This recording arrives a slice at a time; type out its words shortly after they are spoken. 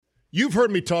You've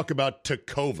heard me talk about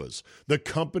Tecovas, the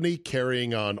company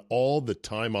carrying on all the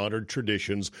time-honored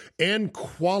traditions and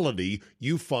quality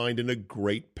you find in a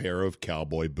great pair of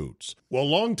cowboy boots. Well,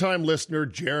 longtime listener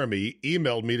Jeremy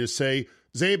emailed me to say,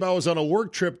 Zabe, I was on a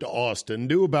work trip to Austin,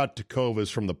 knew about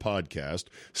Tecovas from the podcast,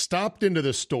 stopped into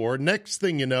the store. Next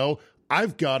thing you know,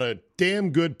 I've got a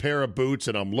damn good pair of boots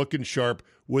and I'm looking sharp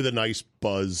with a nice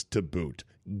buzz to boot.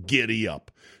 Giddy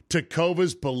up.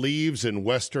 Tecovas believes in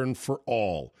Western for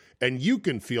all, and you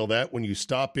can feel that when you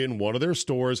stop in one of their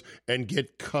stores and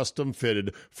get custom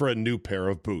fitted for a new pair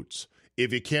of boots.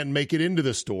 If you can't make it into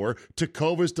the store,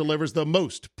 Tecovas delivers the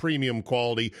most premium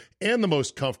quality and the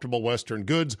most comfortable Western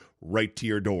goods right to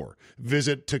your door.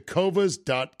 Visit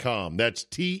tecovas.com. That's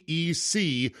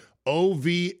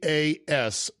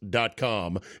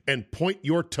TECOVAS.com and point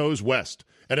your toes west.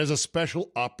 And as a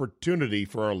special opportunity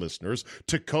for our listeners,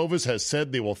 Tecovas has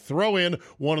said they will throw in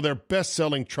one of their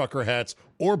best-selling trucker hats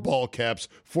or ball caps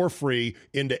for free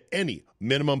into any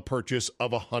minimum purchase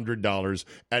of $100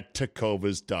 at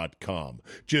tecovas.com.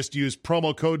 Just use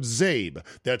promo code ZABE.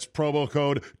 That's promo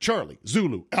code Charlie,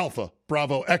 Zulu, Alpha,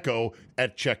 Bravo, Echo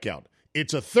at checkout.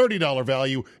 It's a $30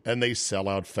 value, and they sell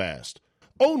out fast.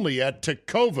 Only at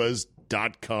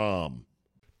tecovas.com.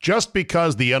 Just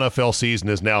because the NFL season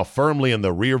is now firmly in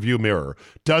the rearview mirror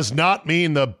does not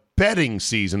mean the betting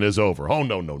season is over. Oh,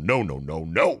 no, no, no, no, no,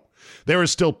 no. There is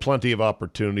still plenty of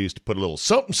opportunities to put a little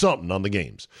something on the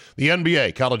games. The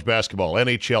NBA, college basketball,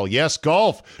 NHL, yes,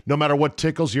 golf. No matter what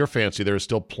tickles your fancy, there is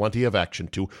still plenty of action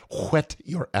to whet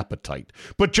your appetite.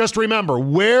 But just remember,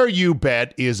 where you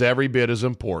bet is every bit as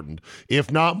important,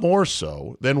 if not more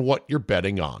so, than what you're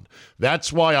betting on.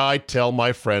 That's why I tell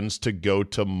my friends to go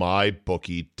to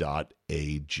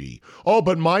mybookie.ag. Oh,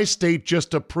 but my state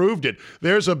just approved it.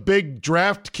 There's a big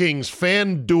DraftKings,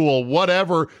 FanDuel,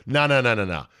 whatever.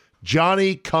 No.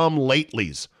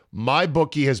 Johnny-come-latelys.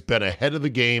 MyBookie has been ahead of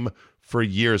the game for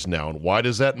years now. And why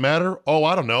does that matter? Oh,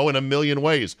 I don't know, in a million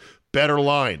ways. Better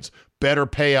lines, better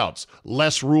payouts,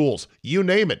 less rules, you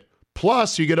name it.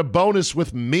 Plus, you get a bonus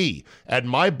with me at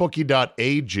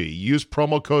mybookie.ag. Use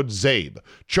promo code ZABE,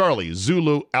 Charlie,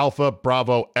 Zulu, Alpha,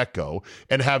 Bravo, Echo,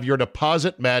 and have your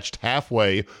deposit matched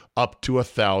halfway up to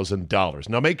 $1,000.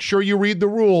 Now, make sure you read the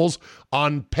rules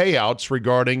on payouts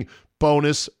regarding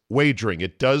bonus wagering.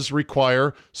 It does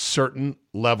require certain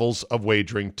levels of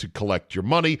wagering to collect your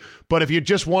money, but if you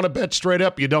just want to bet straight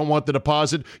up, you don't want the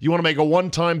deposit, you want to make a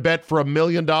one-time bet for $1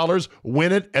 million,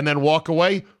 win it, and then walk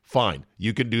away, fine.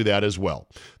 You can do that as well.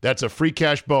 That's a free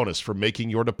cash bonus for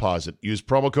making your deposit. Use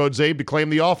promo code ZABE to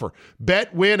claim the offer.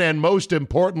 Bet, win, and most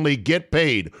importantly, get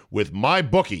paid with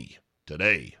MyBookie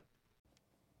today.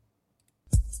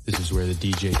 This is where the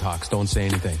DJ talks. Don't say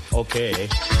anything. Okay.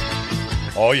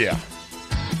 Oh, yeah.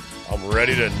 I'm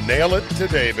ready to nail it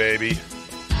today, baby.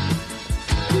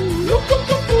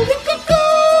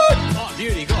 Oh,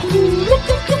 beauty, go.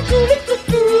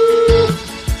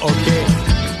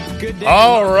 Okay. Good day.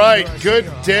 All right. Good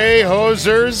day,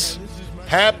 hosers.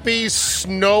 Happy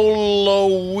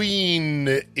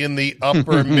Snowloween in the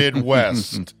upper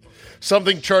Midwest.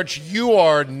 Something, Church, you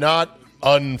are not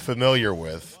unfamiliar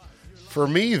with. For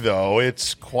me, though,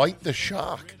 it's quite the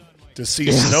shock to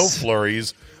see snow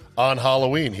flurries on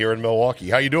Halloween here in Milwaukee.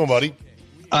 How you doing, buddy?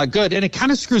 Good, and it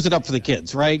kind of screws it up for the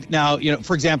kids, right? Now,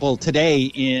 for example,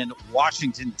 today in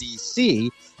Washington, D.C.,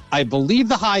 I believe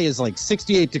the high is like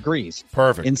 68 degrees.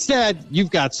 Perfect. Instead, you've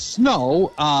got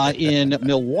snow in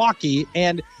Milwaukee,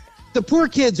 and the poor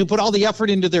kids who put all the effort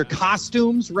into their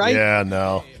costumes, right? Yeah,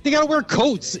 no. They got to wear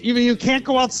coats. Even you can't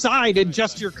go outside in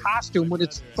just your costume when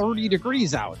it's 30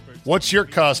 degrees out. What's your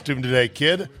costume today,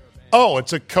 kid? Oh,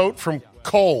 it's a coat from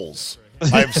Kohl's.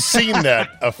 I've seen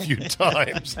that a few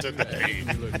times today.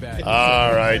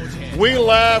 All right. We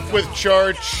laugh with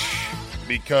Church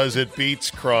because it beats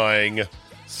crying.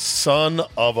 Son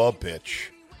of a bitch.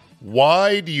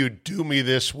 Why do you do me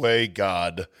this way,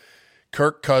 God?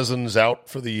 Kirk Cousins out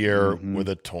for the year with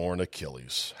a torn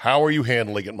Achilles. How are you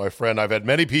handling it, my friend? I've had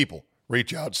many people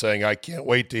reach out saying, I can't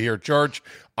wait to hear Church.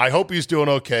 I hope he's doing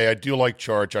okay. I do like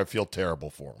Church. I feel terrible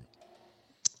for him.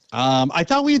 I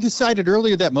thought we had decided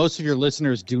earlier that most of your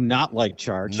listeners do not like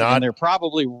Charge, and they're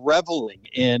probably reveling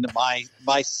in my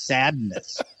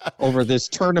sadness over this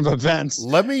turn of events.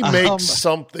 Let me make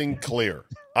something clear.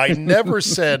 I never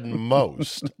said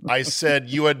most. I said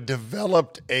you had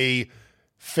developed a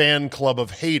fan club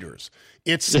of haters.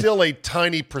 It's still a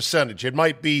tiny percentage. It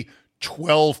might be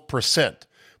 12%.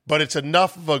 But it's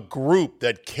enough of a group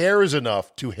that cares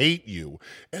enough to hate you,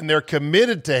 and they're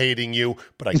committed to hating you.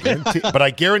 But I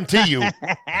guarantee you,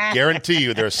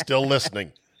 they're still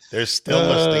listening. They're still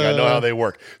listening. I know how they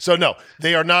work. So no,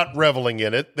 they are not reveling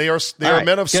in it. They are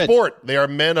men of sport. They are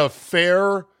men of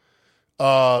fair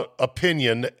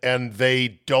opinion, and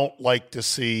they don't like to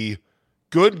see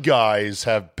good guys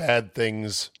have bad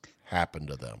things happen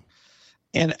to them.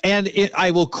 And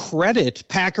I will credit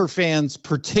Packer fans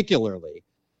particularly.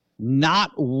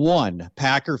 Not one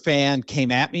Packer fan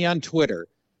came at me on Twitter,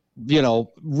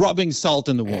 rubbing salt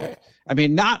in the wound. I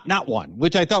mean, not one,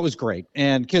 which I thought was great.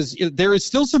 And because there is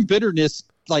still some bitterness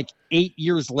like 8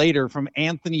 years later from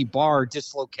Anthony Barr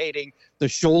dislocating the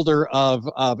shoulder of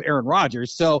Aaron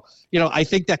Rodgers. So, I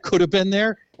think that could have been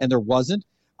there, and there wasn't.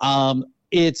 I'm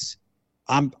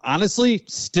honestly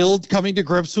still coming to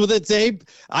grips with it, Zabe.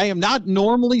 I am not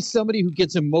normally somebody who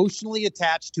gets emotionally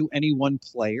attached to any one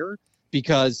player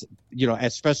because,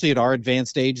 especially at our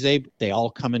advanced age, Zabe, they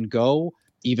all come and go.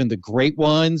 Even the great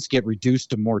ones get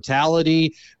reduced to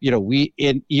mortality.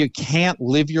 You can't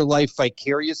live your life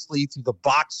vicariously through the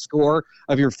box score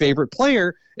of your favorite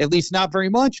player, at least not very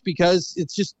much, because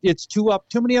it's too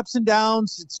many ups and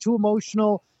downs. It's too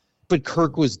emotional. But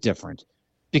Kirk was different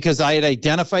because I had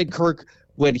identified Kirk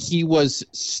when he was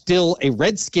still a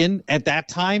Redskin at that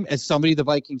time as somebody the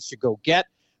Vikings should go get.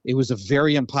 It was a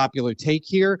very unpopular take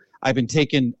here. I've been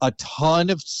taking a ton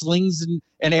of slings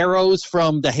and arrows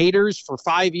from the haters for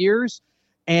 5 years,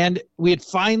 and we had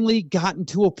finally gotten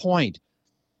to a point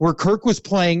where Kirk was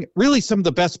playing really some of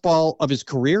the best ball of his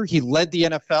career. He led the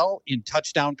NFL in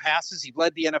touchdown passes. He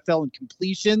led the NFL in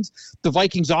completions. The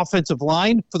Vikings offensive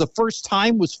line, for the first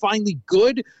time, was finally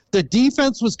good. The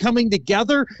defense was coming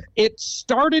together. It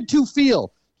started to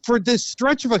feel, for this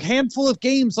stretch of a handful of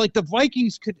games, like the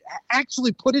Vikings could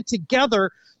actually put it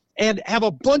together and have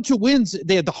a bunch of wins.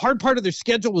 They had the hard part of their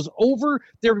schedule was over.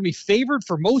 They were going to be favored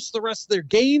for most of the rest of their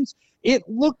games. It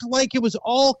looked like it was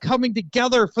all coming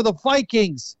together for the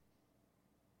Vikings.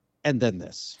 And then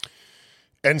this.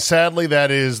 And sadly,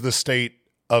 that is the state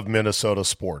of Minnesota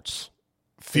sports.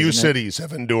 Few cities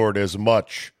have endured as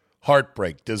much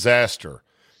heartbreak, disaster,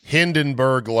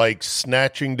 Hindenburg-like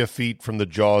snatching defeat from the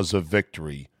jaws of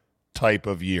victory type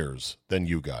of years than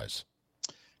you guys.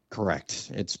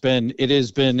 Correct. It's been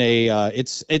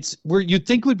where you'd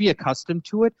think would be accustomed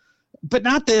to it, but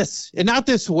not this, and not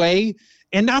this way,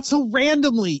 and not so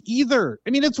randomly either. I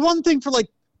mean, it's one thing for like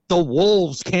the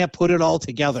Wolves can't put it all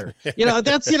together. We're used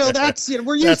That's to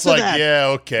like, that. Yeah,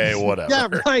 okay, whatever. Yeah,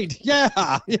 right.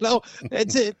 Yeah,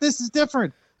 this is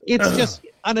different. It's just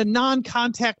on a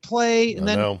non-contact play,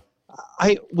 and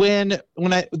when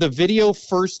the video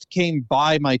first came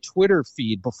by my Twitter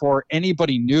feed before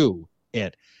anybody knew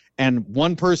it, and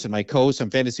one person, my co-host on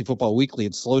Fantasy Football Weekly,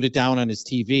 had slowed it down on his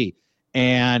TV,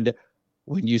 and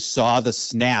when you saw the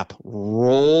snap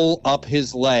roll up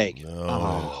his leg, it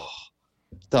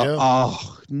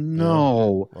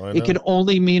can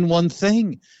only mean one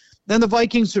thing. Then the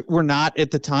Vikings were not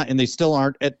at the time, and they still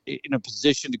aren't in a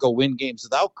position to go win games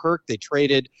without Kirk. They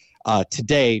traded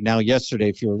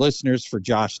yesterday, for your listeners, for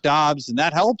Josh Dobbs, and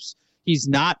that helps. He's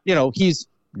not, he's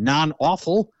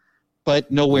non-awful, but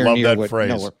nowhere Love near that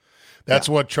phrase. That's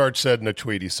what Chart said in a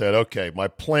tweet. He said, okay, my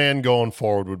plan going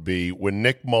forward would be when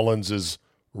Nick Mullins is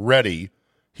ready,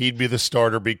 he'd be the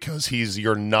starter because he's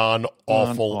your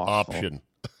non-awful option.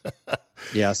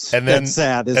 Yes, and then, that's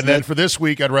sad, isn't and then it? for this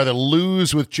week, I'd rather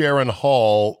lose with Jaron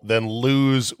Hall than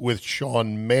lose with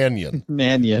Sean Mannion.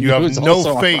 You have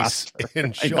no face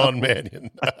in Sean Mannion.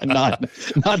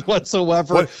 None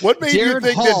whatsoever. What made you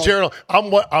think Hall, that Jaron?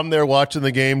 I'm there watching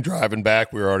the game, driving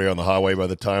back. We were already on the highway by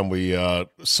the time we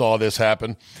saw this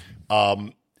happen.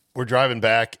 We're driving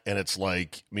back, and it's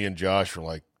like me and Josh were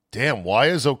like, "Damn, why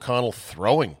is O'Connell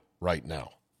throwing right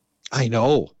now?" I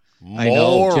know.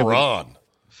 Moron.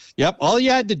 Yep. All you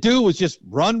had to do was just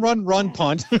run,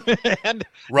 punt, and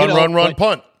run,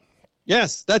 punt.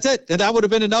 Yes, that's it. And that would have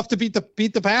been enough to beat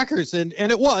the Packers, and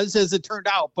it was, as it turned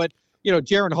out. But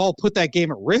Jaron Hall put that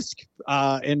game at risk,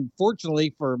 and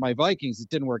fortunately for my Vikings, it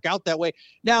didn't work out that way.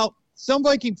 Now, some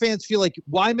Viking fans feel like,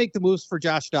 why make the moves for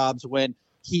Josh Dobbs when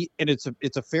it's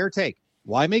a fair take.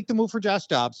 Why make the move for Josh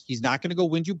Dobbs? He's not going to go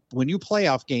win you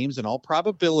playoff games in all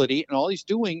probability, and all he's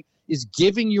doing is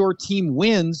giving your team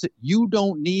wins you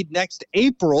don't need next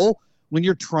April when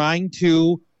you're trying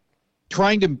to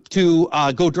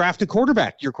go draft a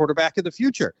quarterback, your quarterback of the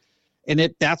future. And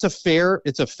it's a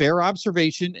fair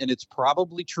observation, and it's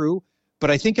probably true.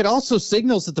 But I think it also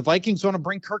signals that the Vikings want to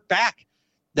bring Kirk back,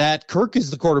 that Kirk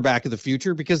is the quarterback of the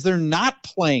future, because they're not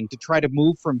playing to try to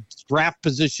move from draft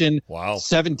position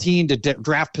 17 to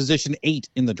draft position 8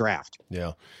 in the draft.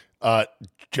 Yeah.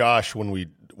 Josh, when we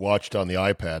watched on the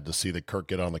iPad to see that Kirk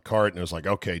get on the cart, and it was like,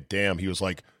 okay, damn. He was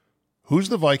like, who's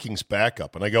the Vikings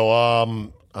backup? And I go, I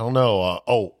don't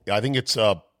know. I think it's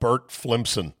Bert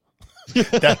Flimpson.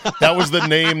 that was the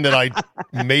name that I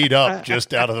made up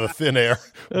just out of the thin air.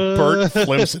 Bert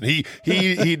Flimpson.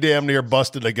 He damn near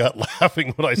busted a gut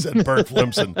laughing when I said Bert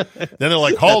Flimpson. Then they're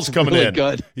like, Hall's coming really in.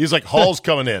 Good. He's like, Hall's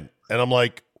coming in. And I'm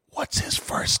like, what's his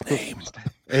first name?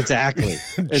 Exactly.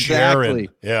 Jaron.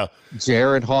 Yeah.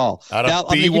 Jaron Hall. Out of Now,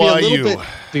 BYU.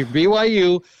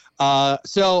 BYU.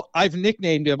 So I've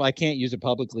nicknamed him. I can't use it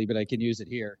publicly, but I can use it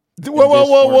here.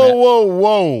 Whoa.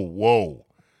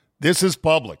 This is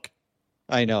public.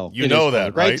 I know. You know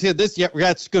that, right? That's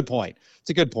a good point. It's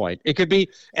a good point. It could be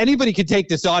anybody could take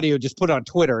this audio, just put it on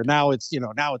Twitter. Now it's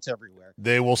everywhere.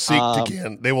 They will seek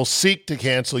to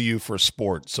cancel you for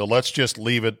sport. So let's just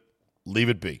leave it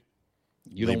be.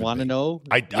 You don't want to know?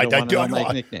 I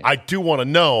do want to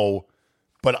know,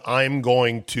 but I'm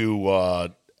going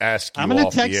to ask you. I'm going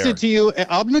to text it to you.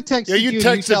 I'm going to text it to you. You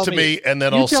text it to me, and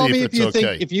then I'll see if it's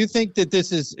okay. If you think that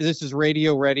this is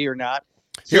radio ready or not.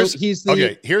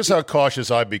 Here's how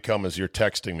cautious I've become as you're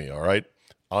texting me, all right?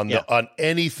 On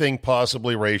anything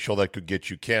possibly racial that could get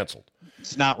you canceled.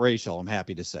 It's not racial, I'm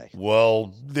happy to say.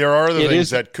 Well, there are other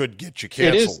things that could get you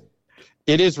canceled.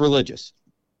 It is religious.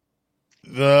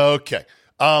 Okay.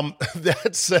 That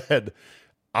said,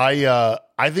 I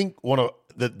think one of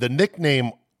the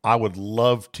nickname I would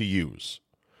love to use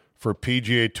for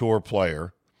PGA Tour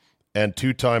player and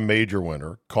two-time major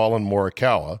winner Colin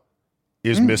Morikawa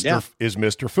is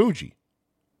Mr. Fuji.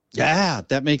 Yeah,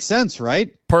 that makes sense,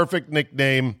 right? Perfect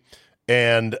nickname,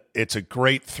 and it's a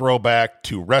great throwback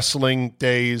to wrestling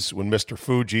days when Mr.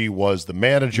 Fuji was the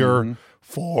manager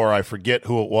for, I forget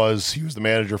who it was he was the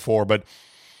manager for, but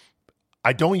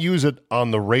I don't use it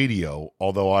on the radio,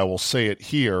 although I will say it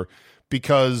here,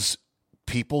 because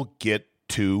people get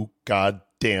too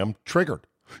goddamn triggered.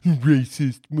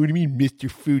 Racist. What do you mean, Mr.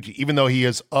 Fuji? Even though he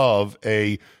is of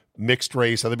a mixed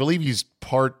race. I believe he's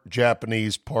part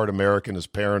Japanese, part American. His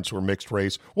parents were mixed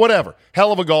race. Whatever.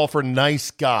 Hell of a golfer, nice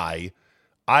guy.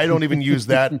 I don't even use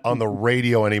that on the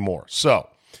radio anymore. So,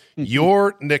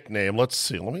 your nickname, let's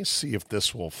see. Let me see if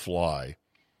this will fly.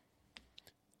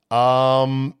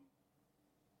 And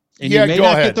you may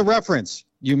not get the reference.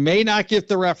 You may not get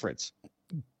the reference.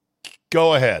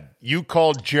 Go ahead. You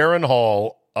called Jaron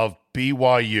Hall of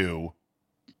BYU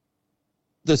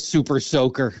the Super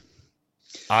Soaker.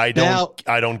 I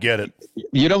don't get it.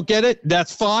 You don't get it?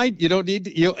 That's fine. You don't need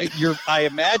to, I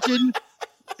imagine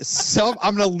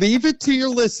I'm going to leave it to your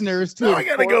listeners to I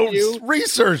got to go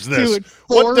research this. To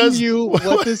inform you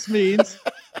what this means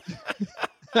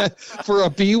for a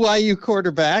BYU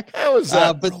quarterback. How is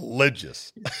that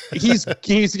religious? he's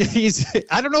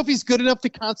I don't know if he's good enough to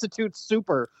constitute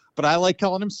super, but I like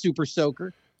calling him Super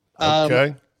Soaker.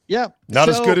 Okay. Yeah. Not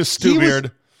as good as Stu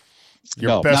Beard.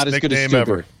 Your best nickname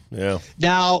ever. Yeah.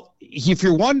 Now, if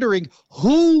you're wondering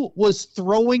who was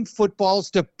throwing footballs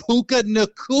to Puka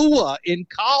Nacua in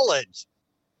college,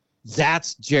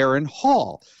 that's Jaron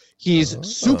Hall. He's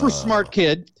super smart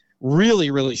kid,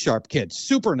 really, really sharp kid,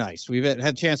 super nice. We've had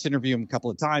a chance to interview him a couple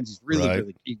of times. He's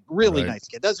really nice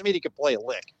kid. Doesn't mean he can play a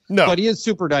lick. No. But he is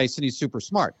super nice and he's super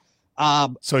smart.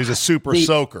 So he's a super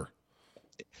soaker.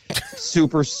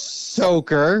 Super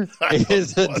Soaker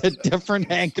is a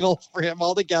different angle for him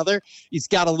altogether. He's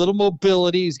got a little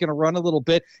mobility. He's going to run a little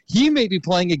bit. He may be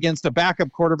playing against a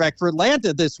backup quarterback for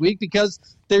Atlanta this week because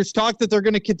there's talk that they're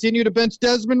going to continue to bench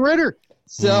Desmond Ridder.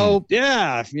 So,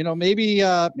 maybe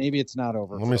it's not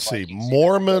over. Let me see.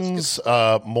 Mormons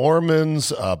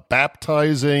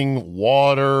baptizing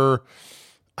water.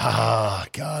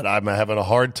 God, I'm having a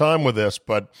hard time with this,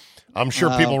 but I'm sure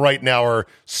people right now are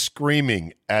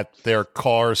screaming at their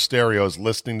car stereos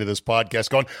listening to this podcast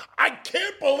going, I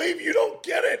can't believe you don't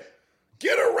get it.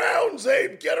 Get around,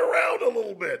 Zabe. Get around a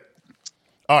little bit.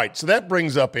 All right, so that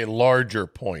brings up a larger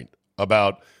point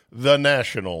about the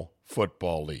National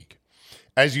Football League.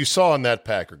 As you saw in that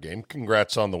Packer game,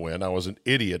 congrats on the win. I was an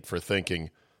idiot for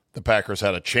thinking the Packers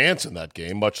had a chance in that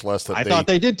game, much less that I thought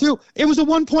they did too. It was a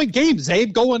 1-point game,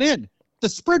 Zabe, going in. The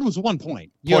spread was 1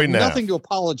 point. You have nothing to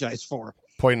apologize for.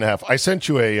 1.5. I sent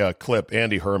you a clip.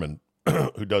 Andy Herman,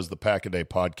 who does the Pack-A-Day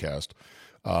podcast,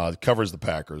 covers the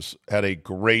Packers, had a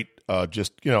great, I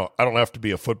don't have to be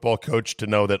a football coach to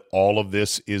know that all of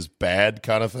this is bad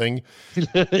kind of thing.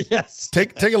 Yes.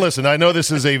 Take a listen. I know this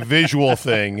is a visual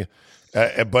thing,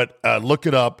 but look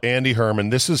it up. Andy Herman.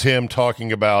 This is him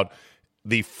talking about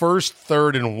the first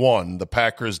 3rd and 1. The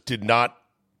Packers did not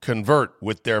convert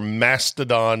with their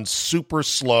mastodon, super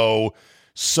slow,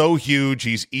 so huge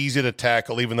he's easy to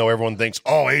tackle, even though everyone thinks,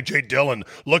 oh, A.J. Dillon,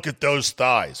 look at those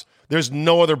thighs. There's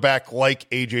no other back like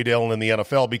A.J. Dillon in the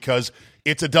NFL because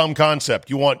it's a dumb concept.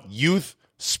 You want youth,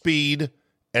 speed,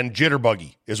 and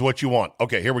jitterbuggy is what you want.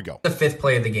 Okay, here we go. The fifth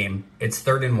play of the game. It's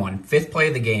 3rd and 1. Fifth play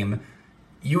of the game.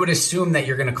 You would assume that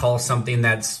you're going to call something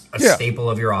that's a staple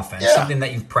of your offense, something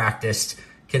that you've practiced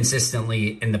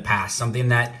consistently in the past, something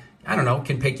that, I don't know,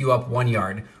 can pick you up 1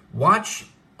 yard. Watch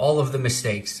all of the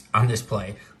mistakes on this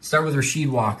play. Start with Rasheed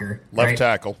Walker. Left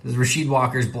tackle. This is Rasheed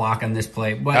Walker's block on this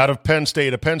play. But out of Penn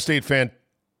State, a Penn State fan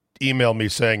emailed me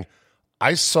saying,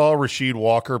 I saw Rasheed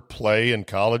Walker play in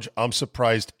college. I'm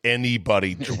surprised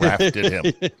anybody drafted him.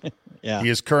 He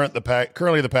is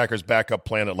currently the Packers' backup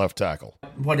plan at left tackle.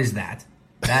 What is that?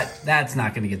 That's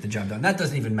not going to get the job done. That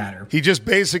doesn't even matter. He just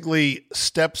basically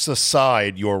steps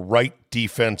aside your right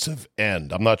defensive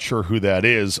end. I'm not sure who that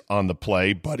is on the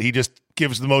play, but he just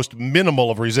gives the most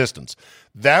minimal of resistance.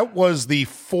 That was the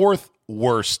 4th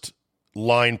worst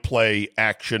line play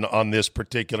action on this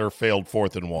particular failed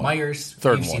 4th and 1. Myers,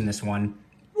 Third you've one. seen this one.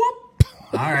 Whoop.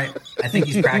 All right. I think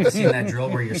he's practicing that drill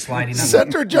where you're sliding on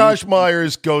Center Josh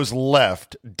Myers goes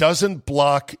left, doesn't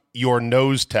block your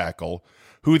nose tackle,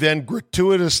 who then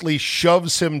gratuitously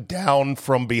shoves him down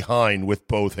from behind with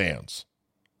both hands.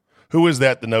 Who is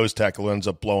that, the nose tackle, who ends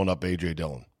up blowing up A.J.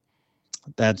 Dillon?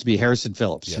 That'd be Harrison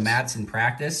Phillips. Yes. Mats in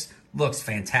practice. Looks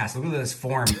fantastic. Look at this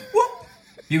form. Whoop.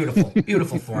 Beautiful.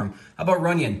 Beautiful form. How about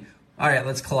Runyon? All right,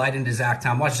 let's collide into Zach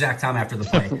Tom. Watch Zach Tom after the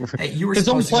play. Hey, you were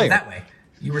supposed to go that way.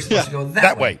 You were supposed to go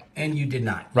that way. And you did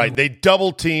not. Right. They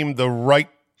double-teamed the right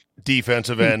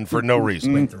defensive end for no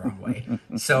reason. Went the wrong way.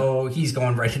 So he's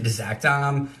going right into Zach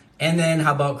Tom. And then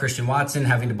how about Christian Watson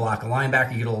having to block a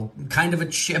linebacker? You get a kind of a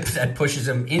chip that pushes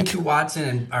him into Watson.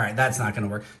 And all right, that's not going to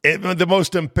work. The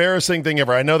most embarrassing thing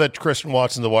ever. I know that Christian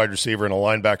Watson's a wide receiver and a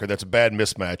linebacker. That's a bad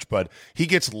mismatch, but he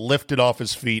gets lifted off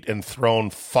his feet and thrown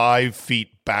 5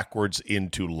 feet backwards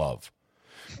into Love.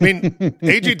 I mean,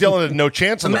 A.J. Dillon had no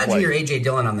chance on the play. Imagine you're A.J.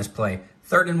 Dillon on this play.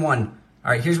 3rd and 1. All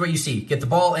right, here's what you see. Get the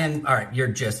ball in. All right,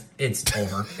 it's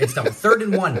over. It's done. 3rd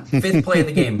and 1, 5th play of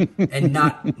the game. And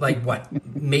not like what?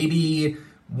 Maybe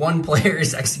one player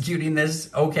is executing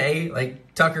this okay.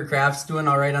 Like Tucker Kraft's doing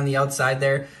all right on the outside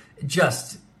there.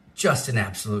 Just an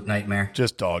absolute nightmare.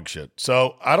 Just dog shit.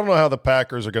 So I don't know how the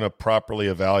Packers are going to properly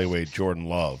evaluate Jordan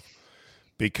Love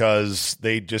because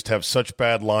they just have such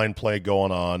bad line play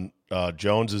going on.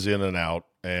 Jones is in and out.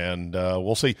 And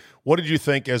we'll see. What did you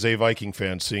think as a Viking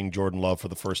fan seeing Jordan Love for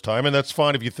the first time? And that's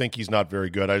fine if you think he's not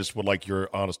very good. I just would like your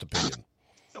honest opinion.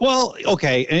 Well,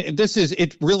 okay.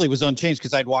 It really was unchanged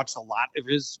because I'd watched a lot of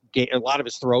his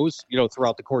throws,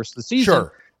 throughout the course of the season.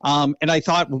 Sure. And I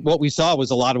thought what we saw was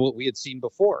a lot of what we had seen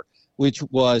before, which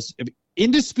was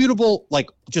indisputable, like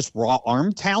just raw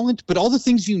arm talent, but all the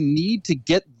things you need to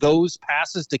get those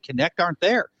passes to connect aren't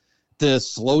there. The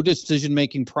slow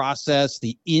decision-making process,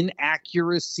 the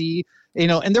inaccuracy,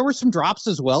 and there were some drops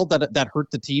as well that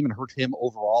hurt the team and hurt him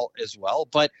overall as well.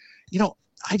 But,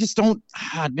 I just don't,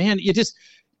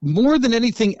 more than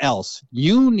anything else,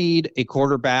 you need a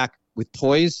quarterback with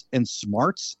poise and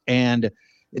smarts and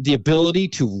the ability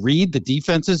to read the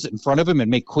defenses in front of him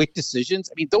and make quick decisions.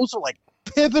 I mean, those are like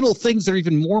pivotal things that are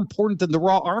even more important than the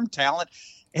raw arm talent.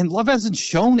 And Love hasn't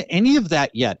shown any of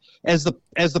that yet. As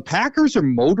the Packers are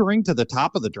motoring to the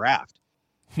top of the draft,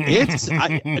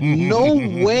 no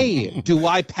way do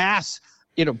I pass.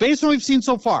 Based on what we've seen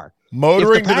so far,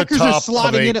 motoring the Packers to the top are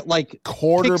slotting in at like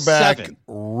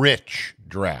quarterback-rich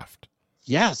draft.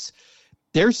 Yes,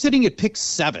 they're sitting at pick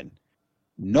 7.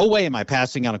 No way am I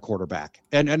passing on a quarterback.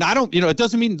 And I don't, it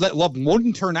doesn't mean that Love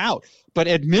wouldn't turn out, but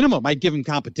at minimum, I'd give him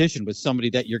competition with somebody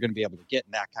that you're going to be able to get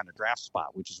in that kind of draft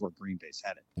spot, which is where Green Bay's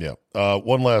headed. Yeah.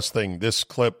 One last thing. This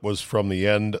clip was from the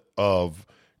end of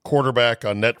Quarterback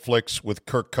on Netflix with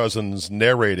Kirk Cousins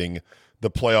narrating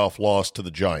the playoff loss to the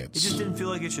Giants. It just didn't feel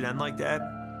like it should end like that.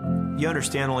 You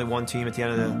understand only one team at the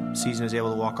end of the season is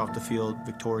able to walk off the field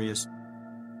victorious.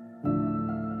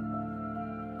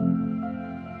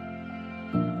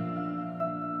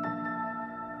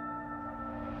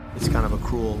 It's kind of a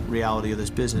cruel reality of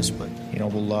this business, but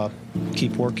we'll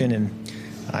keep working, and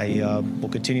I will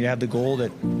continue to have the goal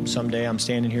that someday I'm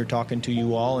standing here talking to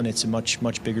you all, and it's a much,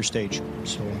 much bigger stage.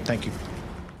 So thank you.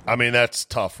 I mean, that's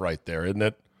tough right there, isn't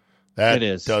it? That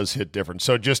does hit different.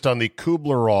 So just on the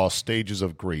Kubler-Ross stages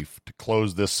of grief, to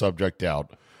close this subject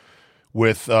out,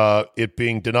 with it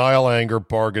being denial, anger,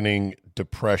 bargaining,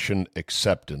 depression,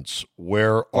 acceptance,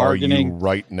 where are you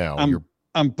right now?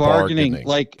 I'm bargaining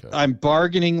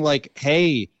like,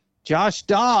 hey, Josh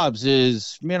Dobbs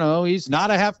is, he's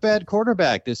not a half bad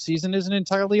quarterback. This season isn't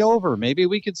entirely over. Maybe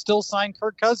we could still sign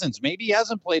Kirk Cousins. Maybe he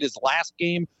hasn't played his last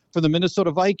game for the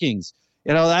Minnesota Vikings.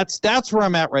 That's where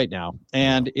I'm at right now.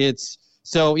 And it's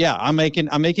so, yeah, I'm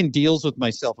making deals with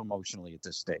myself emotionally at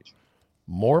this stage.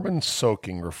 Mormon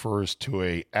soaking refers to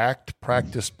a act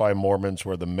practiced by Mormons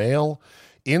where the male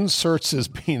inserts his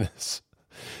penis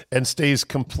and stays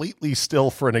completely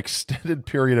still for an extended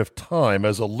period of time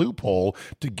as a loophole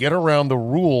to get around the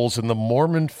rules in the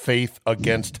Mormon faith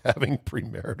against having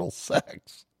premarital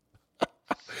sex.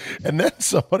 And then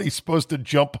somebody's supposed to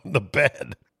jump on the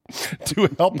bed to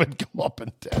help it come up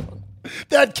and down.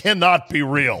 That cannot be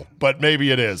real, but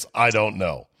maybe it is. I don't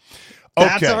know. Okay.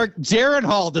 That's our Jaron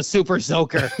Hall, the super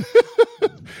soaker.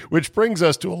 Which brings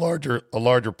us to a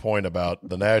larger point about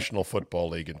the National Football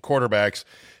League and quarterbacks.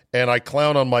 And I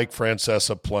clown on Mike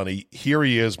Francesa plenty. Here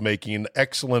he is making an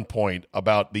excellent point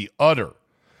about the utter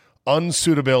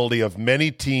unsuitability of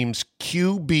many teams'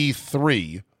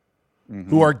 QB3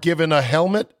 who are given a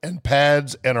helmet and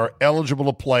pads and are eligible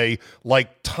to play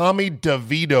like Tommy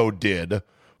DeVito did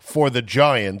for the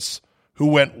Giants, who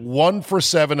went 1 for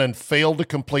 7 and failed to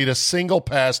complete a single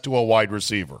pass to a wide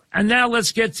receiver. And now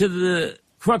let's get to the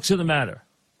crux of the matter.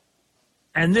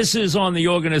 And this is on the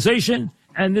organization,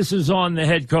 and this is on the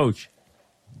head coach.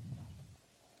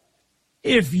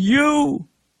 If you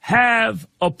have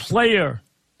a player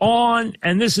on,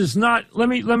 and this is not, let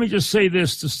me just say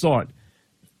this to start.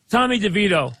 Tommy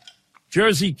DeVito,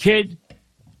 Jersey kid,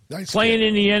 Nice playing kid.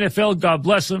 in the NFL, God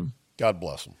bless him. God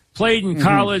bless him. Played in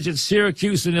college at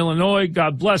Syracuse in Illinois,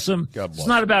 God bless him. God bless It's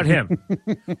not about him.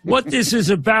 What this is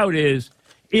about is,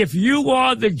 if you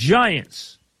are the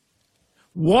Giants,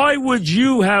 why would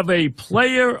you have a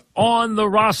player on the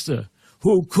roster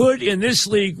who could, in this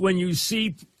league, when you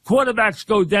see quarterbacks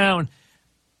go down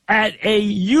at a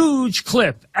huge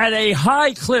clip, at a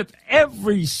high clip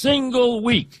every single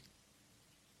week,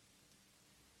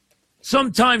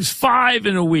 sometimes 5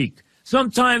 in a week,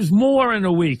 sometimes more in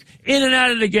a week, in and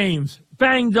out of the games,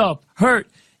 banged up, hurt.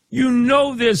 You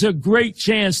know there's a great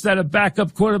chance that a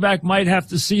backup quarterback might have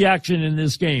to see action in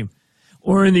this game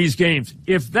or in these games.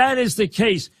 If that is the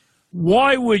case,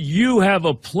 why would you have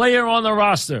a player on the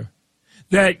roster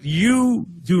that you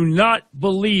do not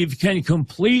believe can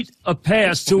complete a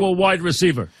pass to a wide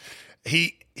receiver?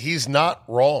 He's not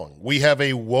wrong. We have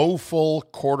a woeful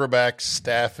quarterback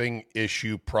staffing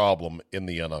issue problem in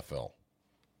the NFL.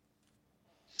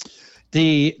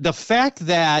 The fact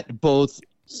that both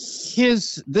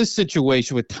this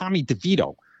situation with Tommy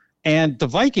DeVito and the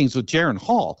Vikings with Jaron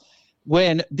Hall,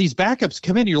 when these backups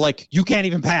come in, you're like, you can't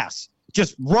even pass.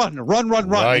 Just run.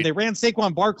 Right. And they ran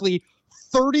Saquon Barkley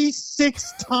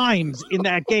 36 times in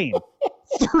that game.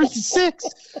 36.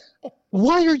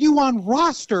 Why are you on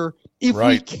roster if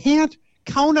we can't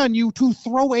count on you to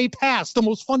throw a pass, the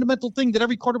most fundamental thing that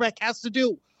every quarterback has to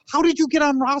do? How did you get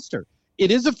on roster? It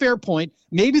is a fair point.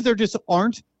 Maybe there just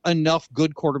aren't enough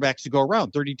good quarterbacks to go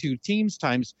around. 32 teams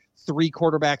times 3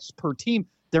 quarterbacks per team.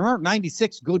 There aren't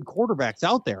 96 good quarterbacks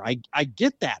out there. I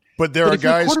get that. But there are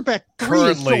guys quarterback 3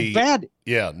 currently is so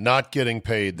bad. Not getting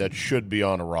paid that should be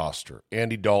on a roster.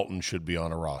 Andy Dalton should be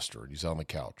on a roster. He's on the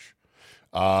couch.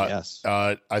 Yes.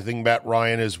 I think Matt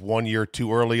Ryan is 1 year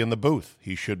too early in the booth.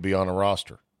 He should be on a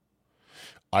roster.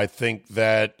 I think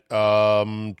that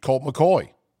Colt McCoy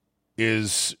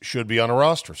should be on a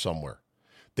roster somewhere.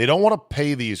 They don't want to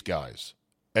pay these guys,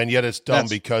 and yet it's dumb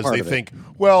because they think,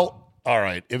 well, all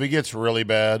right, if it gets really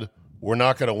bad, we're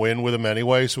not going to win with him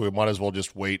anyway, so we might as well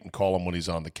just wait and call him when he's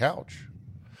on the couch.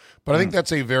 But I think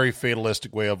that's a very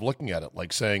fatalistic way of looking at it,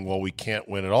 like saying, well, we can't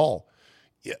win at all.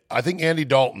 Yeah, I think Andy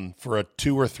Dalton, for a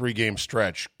 2 or 3 game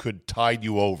stretch, could tide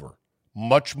you over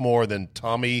much more than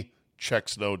Tommy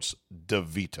Checks Notes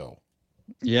DeVito.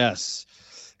 Yes.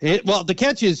 Well, the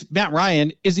catch is Matt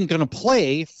Ryan isn't going to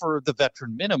play for the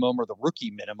veteran minimum or the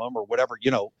rookie minimum or whatever. You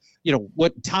know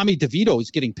what Tommy DeVito is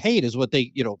getting paid is what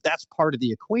they, that's part of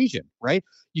the equation, right?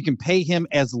 You can pay him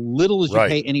as little as you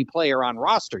pay any player on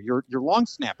roster. Your long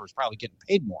snapper is probably getting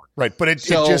paid more. Right, but it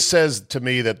just says to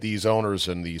me that these owners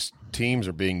and these teams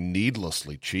are being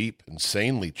needlessly cheap,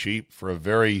 insanely cheap for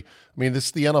this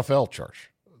is the NFL, Charge.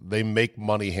 They make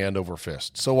money hand over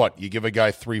fist. So what? You give a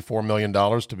guy $3-4 million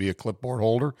to be a clipboard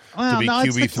holder, to be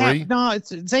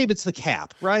QB3? It's the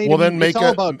cap, right? Well, then it's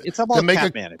all about cap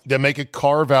management. Then make a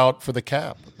carve out for the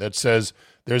cap that says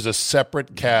there's a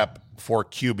separate cap for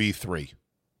QB3.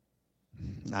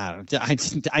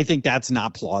 I think that's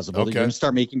not plausible. Okay. You're going to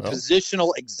start making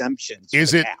positional exemptions.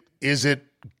 Is it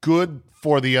good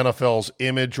for the NFL's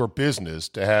image or business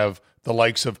to have the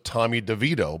likes of Tommy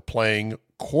DeVito playing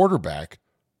quarterback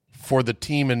for the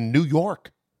team in New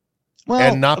York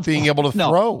and not being able to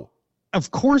throw? Of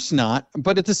course not.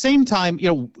 But at the same time,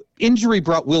 injury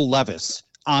brought Will Levis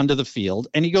onto the field,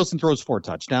 and he goes and throws 4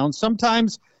 touchdowns.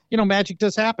 Sometimes, magic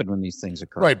does happen when these things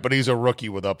occur. Right, but he's a rookie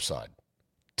with upside.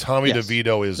 Tommy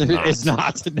DeVito is not. Is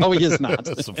not. No, he is not.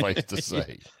 Suffice to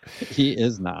say. He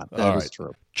is not. That is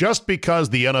true. Just because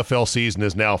the NFL season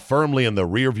is now firmly in the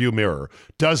rearview mirror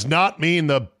does not mean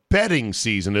the betting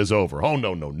season is over. Oh,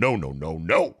 no, no, no, no, no,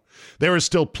 no. There is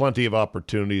still plenty of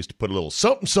opportunities to put a little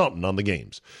something on the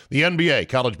games. The NBA,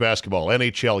 college basketball,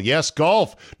 NHL, yes,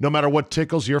 golf. No matter what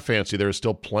tickles your fancy, there is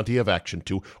still plenty of action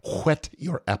to whet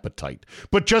your appetite.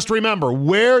 But just remember,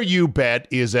 where you bet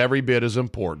is every bit as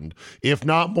important, if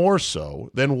not more so,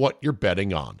 than what you're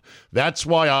betting on. That's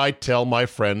why I tell my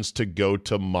friends to go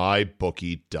to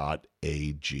mybookie.ag.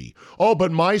 Oh,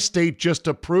 but my state just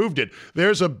approved it.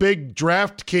 There's a big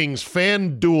DraftKings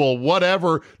fan duel,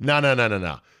 whatever.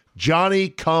 No. Johnny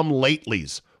come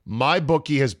latelys. My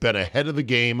bookie has been ahead of the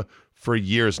game for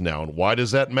years now. And why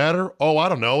does that matter? Oh, I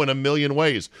don't know, in a million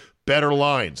ways. Better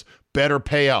lines, better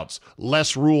payouts,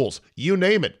 less rules, you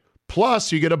name it.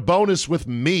 Plus, you get a bonus with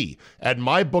me at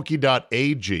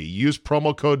mybookie.ag. Use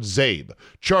promo code ZABE,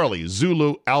 Charlie,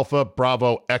 Zulu, Alpha,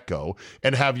 Bravo, Echo,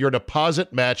 and have your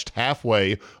deposit matched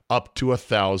halfway up to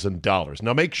 $1,000.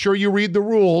 Now, make sure you read the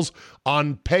rules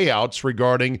on payouts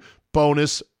regarding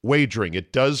bonus wagering.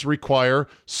 It does require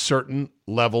certain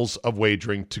levels of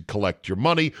wagering to collect your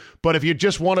money, but if you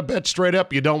just want to bet straight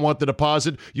up, you don't want the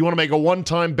deposit, you want to make a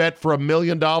one-time bet for $1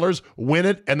 million, win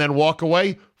it, and then walk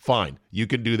away, fine. You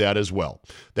can do that as well.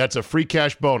 That's a free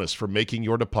cash bonus for making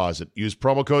your deposit. Use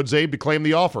promo code ZABE to claim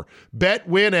the offer. Bet,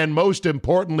 win, and most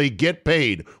importantly, get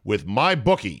paid with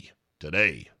MyBookie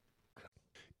today.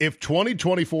 If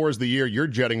 2024 is the year you're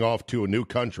jetting off to a new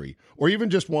country, or even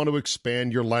just want to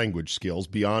expand your language skills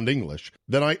beyond English,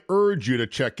 then I urge you to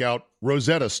check out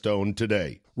Rosetta Stone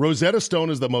today. Rosetta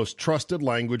Stone is the most trusted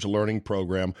language learning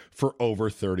program for over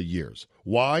 30 years.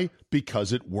 Why?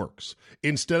 Because it works.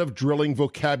 Instead of drilling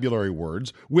vocabulary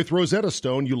words, with Rosetta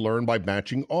Stone you learn by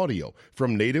matching audio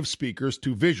from native speakers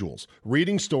to visuals,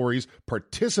 reading stories,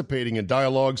 participating in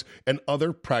dialogues, and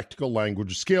other practical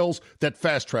language skills that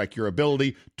fast-track your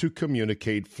ability to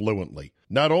communicate fluently.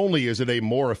 Not only is it a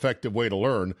more effective way to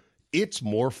learn, it's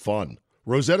more fun.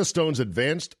 Rosetta Stone's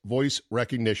advanced voice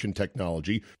recognition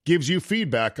technology gives you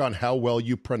feedback on how well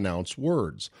you pronounce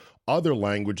words. Other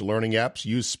language learning apps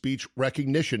use speech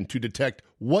recognition to detect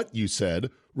what you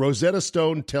said. Rosetta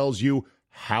Stone tells you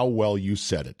how well you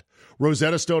said it.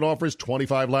 Rosetta Stone offers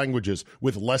 25 languages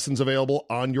with lessons available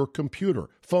on your computer,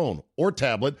 phone, or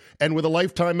tablet, and with a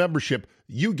lifetime membership,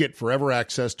 you get forever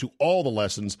access to all the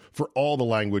lessons for all the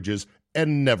languages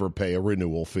and never pay a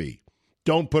renewal fee.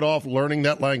 Don't put off learning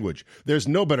that language. There's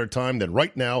no better time than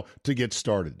right now to get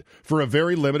started. For a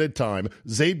very limited time,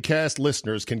 Zabecast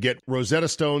listeners can get Rosetta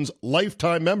Stone's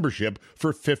lifetime membership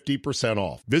for 50%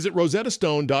 off. Visit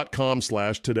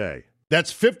rosettastone.com/today.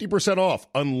 That's 50% off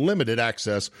unlimited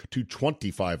access to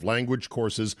 25 language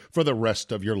courses for the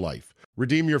rest of your life.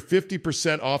 Redeem your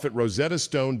 50% off at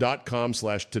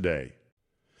rosettastone.com/today.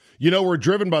 You know, we're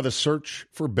driven by the search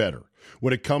for better.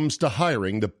 When it comes to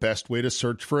hiring, the best way to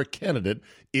search for a candidate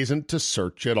isn't to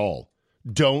search at all.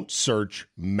 Don't search,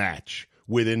 match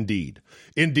with Indeed.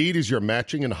 Indeed is your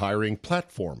matching and hiring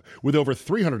platform with over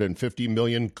 350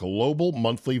 million global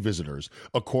monthly visitors,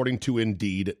 according to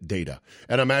Indeed data,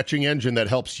 and a matching engine that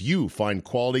helps you find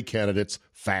quality candidates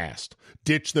fast.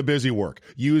 Ditch the busy work.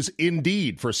 Use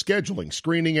Indeed for scheduling,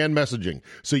 screening, and messaging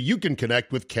so you can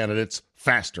connect with candidates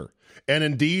faster. And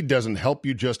Indeed doesn't help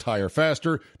you just hire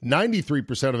faster.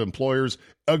 93% of employers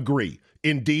agree.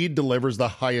 Indeed delivers the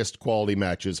highest quality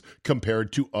matches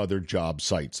compared to other job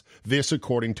sites. This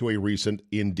according to a recent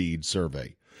Indeed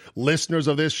survey. Listeners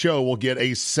of this show will get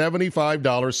a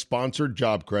 $75 sponsored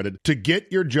job credit to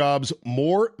get your jobs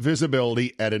more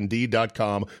visibility at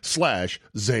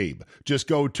Indeed.com/Zabe. Just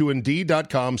go to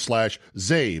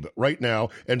Indeed.com/Zabe right now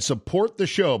and support the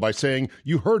show by saying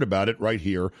you heard about it right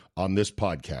here on this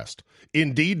podcast.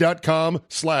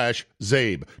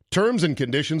 Indeed.com/Zabe. Terms and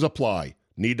conditions apply.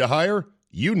 Need to hire?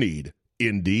 You need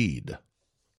Indeed.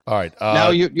 All right.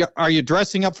 Now, are you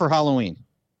dressing up for Halloween?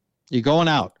 You going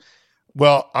out?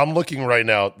 Well, I'm looking right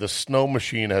now. The snow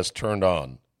machine has turned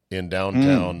on in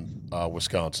downtown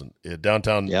Wisconsin,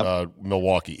 downtown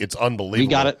Milwaukee. It's unbelievable. We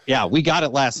got it. Yeah, we got it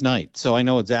last night, so I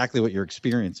know exactly what you're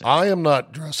experiencing. I am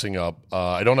not dressing up.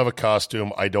 I don't have a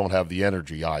costume. I don't have the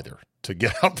energy either to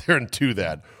get out there and do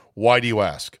that. Why do you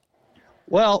ask?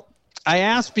 Well, I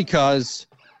asked because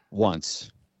once,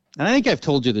 and I think I've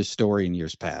told you this story in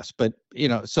years past, but,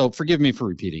 so forgive me for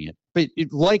repeating it, but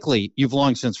likely you've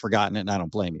long since forgotten it, and I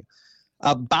don't blame you.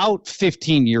 About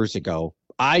 15 years ago,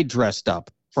 I dressed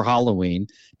up for Halloween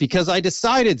because I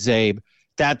decided, Zabe,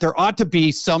 that there ought to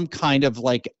be some kind of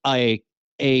like a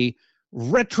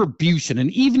retribution, an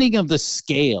evening of the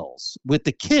scales with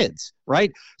the kids,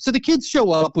 right? So the kids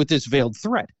show up with this veiled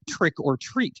threat, trick or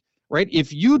treat, right?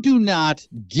 If you do not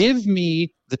give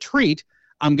me the treat,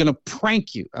 I'm going to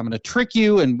prank you. I'm going to trick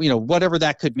you, and whatever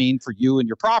that could mean for you and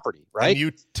your property, right? And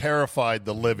you terrified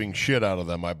the living shit out of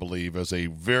them, I believe, as a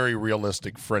very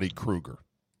realistic Freddy Krueger.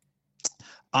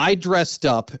 I dressed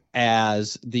up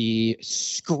as the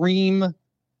Scream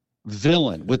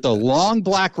villain with the long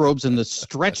black robes and the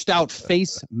stretched out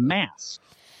face mask.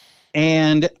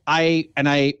 And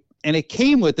it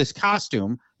came with this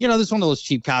costume. This is one of those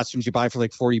cheap costumes you buy for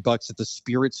like $40 at the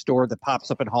Spirit store that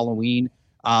pops up at Halloween.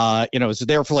 It's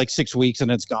there for like 6 weeks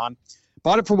and it's gone.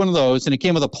 Bought it for one of those, and it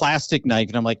came with a plastic knife.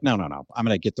 And I'm like, no. I'm going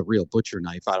to get the real butcher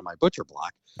knife out of my butcher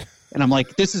block. And I'm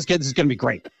like, this is going to be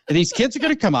great. And these kids are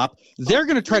going to come up. They're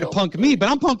going to try to punk me, but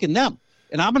I'm punking them.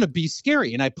 And I'm going to be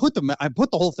scary. And I put the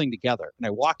whole thing together. And I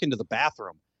walk into the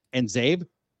bathroom. And Zabe,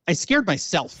 I scared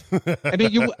myself. I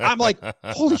mean, I'm like,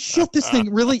 holy shit, this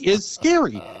thing really is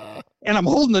scary. And I'm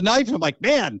holding the knife. And I'm like,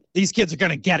 man, these kids are going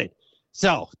to get it.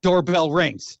 So doorbell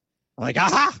rings. I'm like,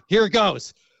 aha, here it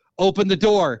goes. Open the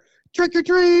door. Trick or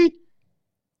treat.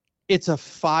 It's a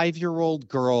 5-year-old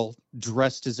girl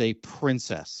dressed as a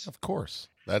princess. Of course.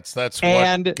 That's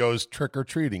what goes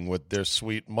trick-or-treating with their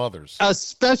sweet mothers.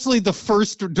 Especially the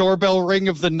first doorbell ring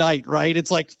of the night, right?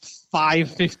 It's like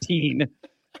 5:15.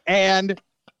 And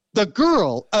the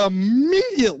girl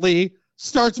immediately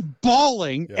starts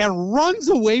bawling and runs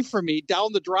away from me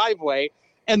down the driveway.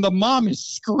 And the mom is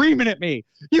screaming at me,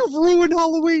 "You've ruined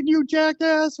Halloween, you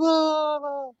jackass!"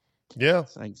 Yeah.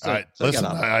 I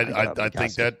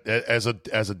think that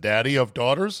as a daddy of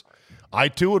daughters, I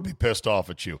too would be pissed off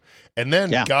at you. And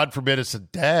then, God forbid, it's a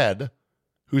dad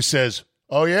who says,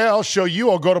 "Oh yeah, I'll show you.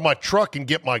 I'll go to my truck and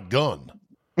get my gun."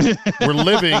 We're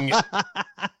living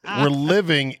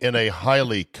in a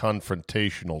highly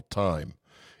confrontational time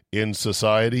in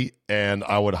society, and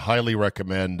I would highly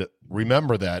recommend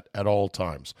remember that at all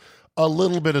times. A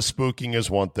little bit of spooking is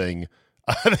one thing.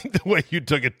 I think the way you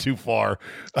took it too far.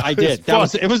 I did.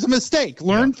 It was a mistake.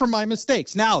 Learn from my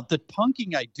mistakes. Now, the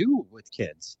punking I do with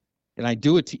kids, and I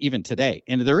do it even today,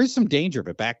 and there is some danger of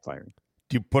it backfiring.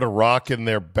 Do you put a rock in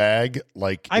their bag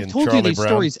like I've in told Charlie you these Brown?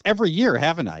 stories every year,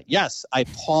 haven't I? Yes, I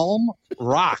palm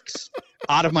rocks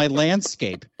out of my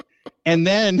landscape. And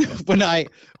then when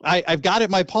I've got it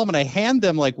in my palm and I hand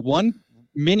them like one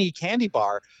mini candy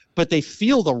bar, but they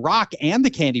feel the rock and the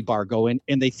candy bar go in,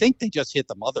 and they think they just hit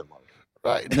the mother load.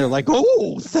 Right. And they're like,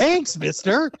 "Oh, thanks,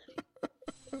 mister."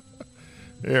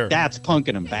 Here. That's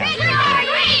punking them back.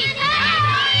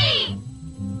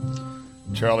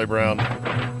 Charlie Brown.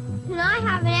 Can I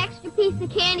have an extra piece of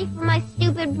candy for my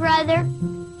stupid brother?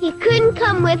 He couldn't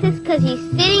come with us because he's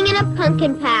sitting in a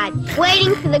pumpkin patch,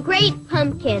 waiting for the great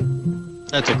pumpkin.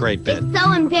 That's a great bit. It's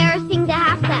so embarrassing to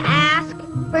have to ask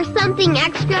for something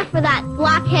extra for that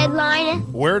blockhead line.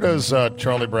 Where does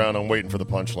Charlie Brown, I'm waiting for the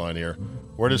punchline here.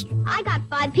 Where does... I got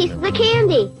 5 pieces of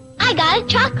candy. I got a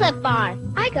chocolate bar.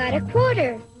 I got a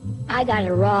quarter. I got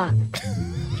a rock.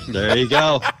 There you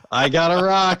go. I got a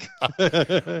rock.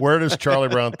 Where does Charlie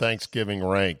Brown Thanksgiving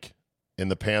rank in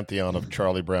the pantheon of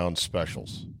Charlie Brown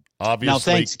specials?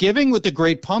 Obviously, now, Thanksgiving with the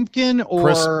Great Pumpkin,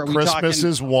 or Christmas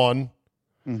is 1.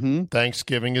 Mm-hmm.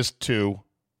 Thanksgiving is 2.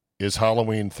 Is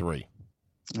Halloween 3?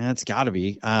 That's got to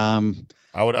be.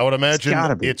 I would imagine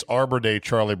it's Arbor Day.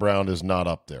 Charlie Brown is not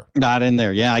up there. Not in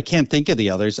there. Yeah, I can't think of the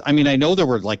others. I mean, I know there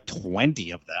were like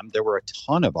 20 of them. There were a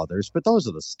ton of others, but those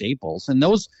are the staples, and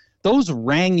those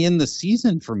rang in the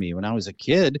season for me when I was a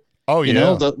kid. Oh,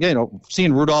 yeah.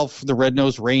 Seeing Rudolph the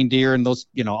Red-Nosed Reindeer and those,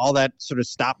 all that sort of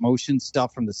stop motion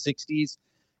stuff from the 60s,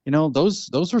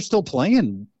 those were still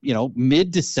playing,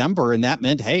 mid-December, and that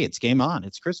meant, hey, it's game on.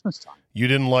 It's Christmas time. You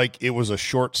didn't like It Was a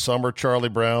Short Summer, Charlie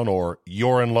Brown, or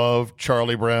You're in Love,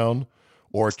 Charlie Brown,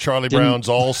 or Charlie Brown's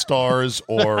All-Stars,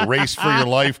 or Race for Your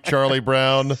Life, Charlie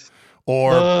Brown,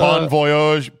 or Bon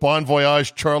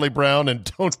Voyage, Charlie Brown, and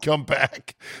Don't Come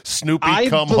Back, Snoopy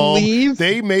Come Home.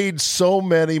 They made so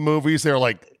many movies. They're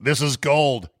like, this is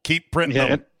gold. Keep printing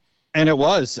them. And it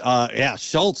was,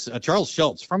 Schultz, Charles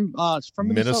Schultz from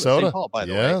Minnesota, St. Paul, by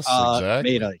the way.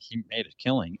 Exactly. He made a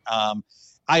killing.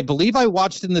 I believe I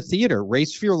watched in the theater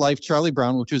Race for Your Life, Charlie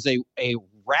Brown, which was a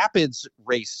rapids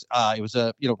race. It was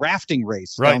a rafting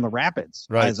race down the rapids,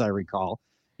 as I recall.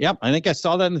 Yep, I think I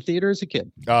saw that in the theater as a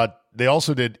kid. They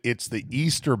also did It's the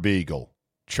Easter Beagle,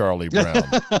 Charlie Brown.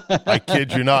 I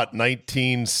kid you not,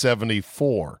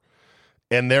 1974.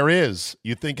 And there is,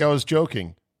 you think I was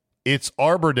joking, It's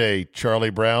Arbor Day, Charlie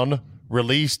Brown,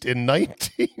 released in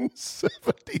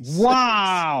 1976.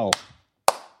 Wow.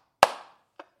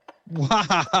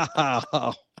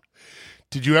 Wow.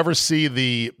 Did you ever see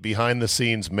the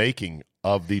behind-the-scenes making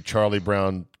of the Charlie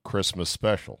Brown Christmas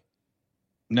special?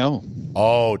 No.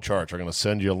 Oh, Charge, I'm going to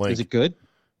send you a link. Is it good?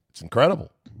 It's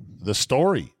incredible. The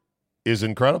story is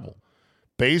incredible.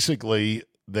 Basically,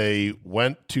 they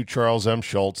went to Charles M.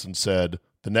 Schultz and said,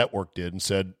 the network did, and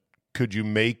said, could you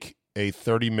make a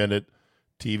 30-minute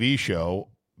TV show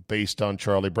based on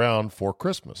Charlie Brown for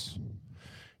Christmas?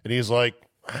 And he's like,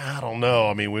 I don't know.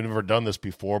 I mean, we've never done this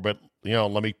before, but,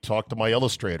 let me talk to my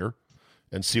illustrator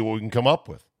and see what we can come up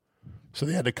with. So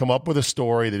they had to come up with a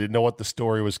story. They didn't know what the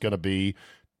story was going to be.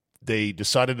 They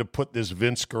decided to put this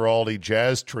Vince Guaraldi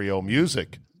jazz trio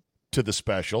music to the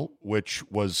special, which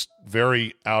was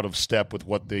very out of step with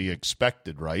what they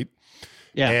expected, right?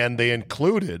 Yeah. And they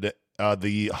included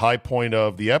the high point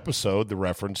of the episode, the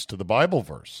reference to the Bible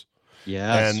verse.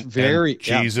 Yes, and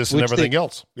Jesus and Which everything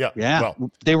else. Yeah. Yeah.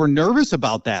 Well, they were nervous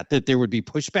about that there would be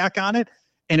pushback on it.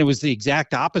 And it was the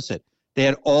exact opposite.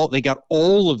 They got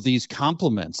all of these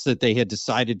compliments that they had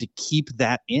decided to keep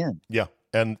that in. Yeah.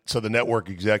 And so the network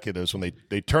executives, when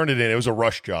they turned it in, it was a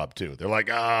rush job too. They're like,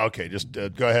 okay, just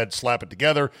go ahead, slap it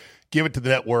together, give it to the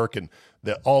network, and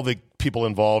all the people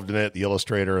involved in it, the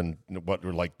illustrator and what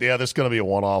were like, yeah, this is going to be a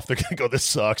one-off. They're going to go, this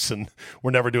sucks, and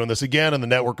we're never doing this again. And the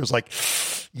network was like,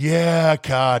 yeah,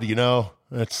 God,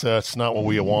 it's not what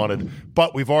we wanted.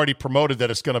 But we've already promoted that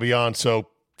it's going to be on, so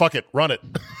fuck it, run it.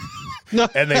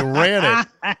 And they ran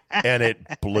it, and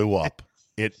it blew up.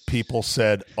 People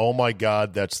said, oh my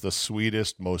God, that's the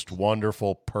sweetest, most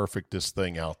wonderful, perfectest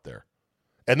thing out there.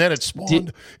 And then it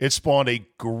spawned a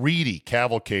greedy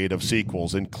cavalcade of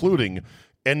sequels, including,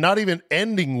 and not even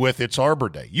ending with It's Arbor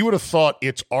Day. You would have thought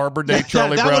It's Arbor Day,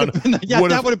 Charlie Brown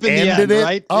would have been ended the end, it.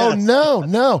 right? Oh, yes.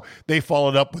 no. They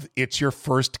followed up with It's Your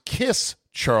First Kiss,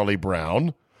 Charlie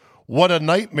Brown. What a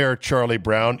nightmare, Charlie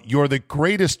Brown. You're the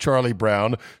greatest, Charlie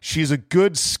Brown. She's a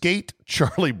good skate,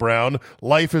 Charlie Brown.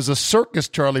 Life is a circus,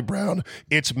 Charlie Brown.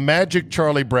 It's magic,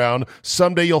 Charlie Brown.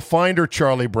 Someday you'll find her,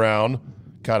 Charlie Brown.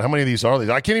 God, how many of these are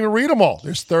there? I can't even read them all.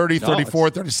 There's 30, 34,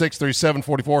 36, 37,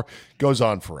 44. Goes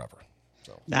on forever.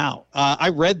 Now, I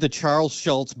read the Charles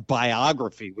Schultz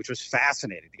biography, which was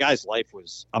fascinating. The guy's life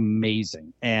was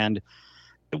amazing. And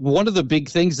one of the big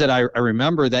things that I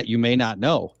remember that you may not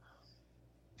know,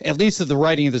 at least at the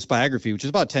writing of this biography, which is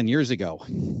about 10 years ago,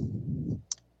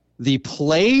 the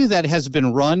play that has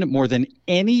been run more than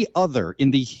any other in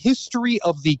the history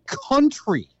of the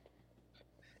country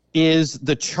is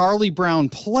the Charlie Brown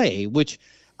play, which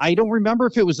I don't remember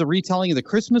if it was a retelling of the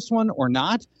Christmas one or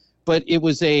not, but it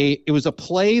was a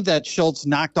play that Schultz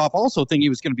knocked off, also thinking it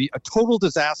was going to be a total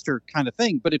disaster kind of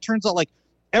thing. But it turns out like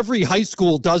every high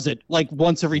school does it like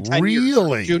once every 10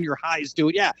 years. Junior highs do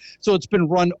it. Yeah. So it's been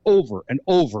run over and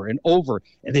over and over,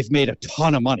 and they've made a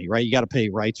ton of money, right? You got to pay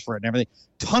rights for it and everything.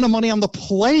 Ton of money on the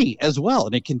play as well.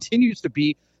 And it continues to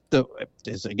be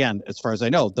again, as far as I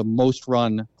know, the most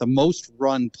run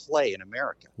play in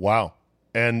America. Wow.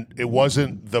 And it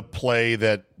wasn't the play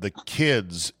that the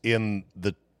kids in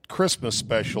the Christmas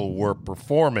special were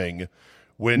performing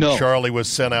when Charlie was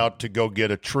sent out to go get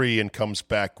a tree and comes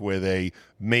back with a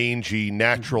mangy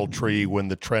natural tree when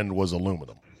the trend was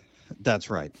aluminum. That's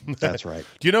right. That's right.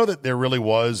 Do you know that there really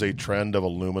was a trend of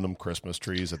aluminum Christmas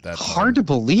trees at that time? Hard to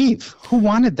believe. Who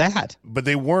wanted that? But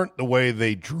they weren't the way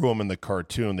they drew them in the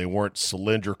cartoon. They weren't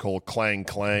cylindrical clang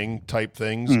clang type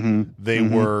things. Mm-hmm. They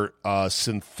were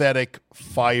synthetic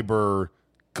fiber,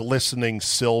 glistening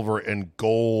silver and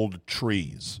gold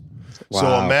trees. Wow.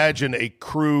 So imagine a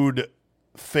crude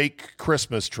fake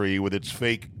Christmas tree with its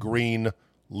fake green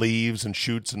leaves and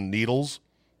shoots and needles,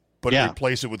 but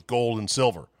replace it with gold and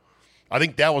silver. I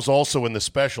think that was also in the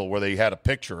special where they had a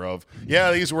picture of,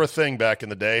 these were a thing back in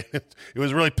the day. It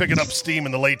was really picking up steam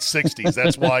in the late 60s.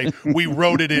 That's why we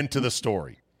wrote it into the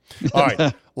story. All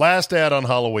right, last ad on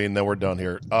Halloween, then we're done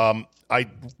here. I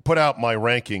put out my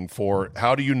ranking for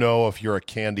how do you know if you're a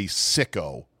candy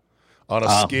sicko on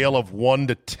a scale of 1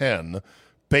 to 10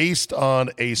 based on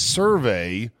a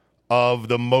survey of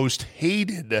the most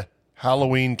hated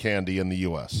Halloween candy in the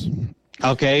U.S.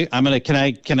 Okay, can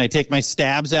I take my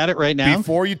stabs at it right now?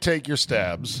 Before you take your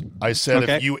stabs, I said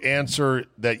if you answer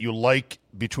that you like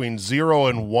between 0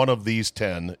 and 1 of these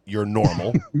 10, you're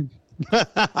normal.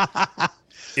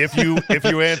 If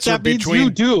you answer between you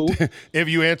do. If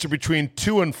you answer between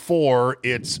 2 and 4,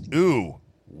 it's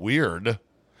weird.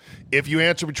 If you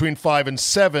answer between 5 and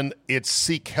 7, it's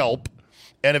seek help.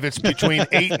 And if it's between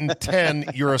 8 and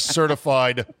 10, you're a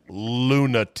certified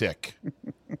lunatic.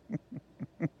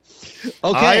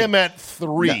 Okay. I am at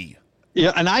 3.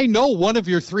 Yeah, and I know one of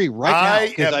your 3 right now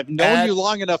because I've known you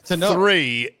long enough to know.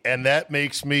 3, and that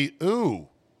makes me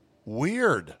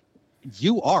Weird.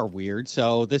 You are weird,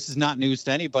 so this is not news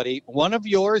to anybody. One of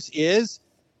yours is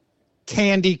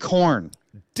candy corn.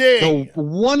 Dang.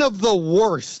 One of the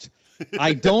worst.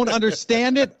 I don't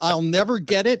understand it. I'll never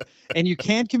get it. And you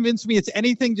can't convince me it's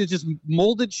anything to just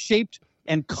molded, shaped,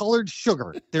 and colored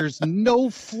sugar. There's no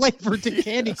flavor to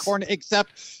candy corn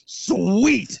except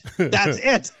sweet. That's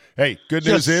it. Hey, good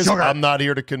news is sugar. I'm not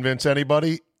here to convince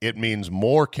anybody. It means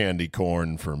more candy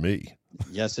corn for me.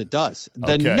 Yes, it does.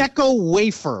 The Okay. Necco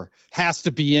wafer has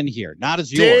to be in here. Not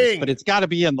as yours, Ding. but it's got to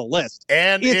be in the list.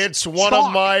 And it's one chalk.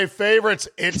 of my favorites.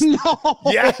 It's No.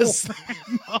 yes,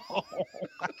 No.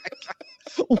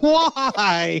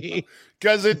 Why?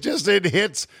 because it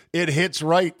hits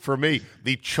right for me.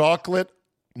 The chocolate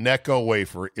Necco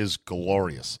wafer is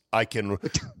glorious. I can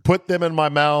put them in my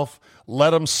mouth,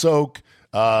 let them soak,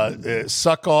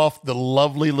 suck off the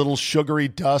lovely little sugary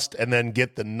dust, and then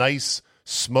get the nice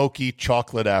smoky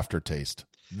chocolate aftertaste.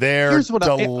 They're Here's what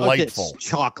delightful.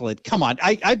 Chocolate. Come on.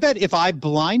 I bet if I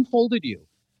blindfolded you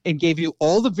and gave you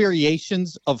all the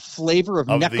variations of flavor of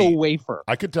Necco wafer,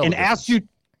 I could tell and the asked you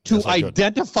to Yes, I could.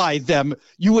 identify them,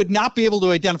 you would not be able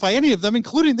to identify any of them,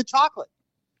 including the chocolate.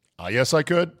 Yes, I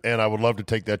could, and I would love to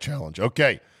take that challenge.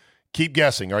 Okay, keep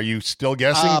guessing. Are you still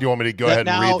guessing? Do you want me to go ahead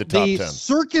and read the top 10?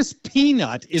 Circus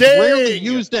peanut is Dang! rarely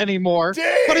used anymore,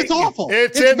 but it's awful.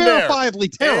 It's in there.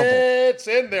 verifiably terrible. It's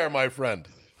in there, my friend.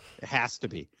 It has to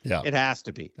be. Yeah. It has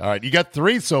to be. All right, you got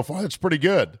 3 so far. That's pretty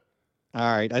good.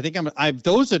 All right. I think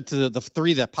those are the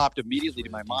 3 that popped immediately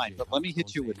to my mind, but let me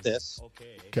hit you with this.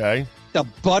 Okay. The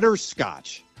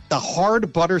butterscotch, the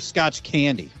hard butterscotch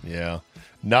candy. Yeah,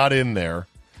 not in there.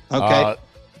 Okay.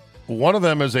 One of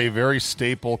them is a very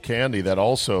staple candy that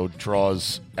also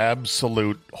draws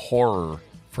absolute horror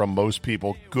from most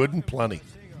people. Good and Plenty.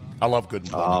 I love Good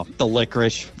and Plenty. Oh, the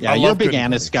licorice. Yeah, I you're a love big Good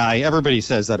and anise guy. Everybody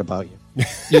says that about you.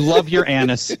 You love your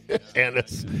anise.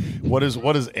 Anise. What is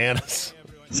anise?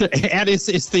 Anise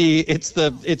is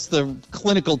the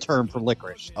clinical term for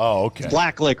licorice. Oh, okay.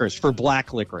 Black licorice for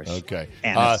black licorice. Okay.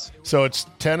 Anise. So it's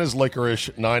 10 is licorice,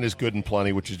 9 is Good and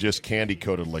Plenty, which is just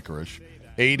candy-coated licorice.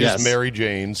 8 Yes. is Mary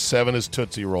Jane's. 7 is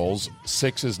Tootsie Rolls.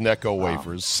 6 is Necco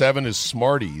wafers. 7 is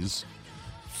Smarties.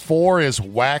 4 is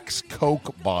wax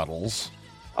Coke bottles.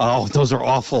 Oh, those are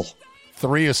awful.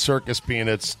 3 is Circus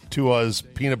Peanuts. 2 is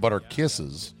Peanut Butter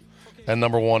Kisses. And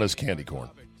number 1 is candy corn.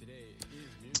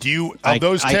 Do you, of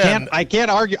those 10... I can't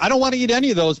argue. I don't want to eat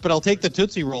any of those, but I'll take the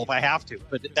Tootsie Roll if I have to.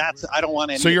 But I don't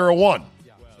want any. So you're a 1.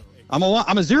 I'm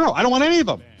a 0. I don't want any of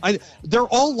them. They're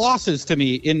all losses to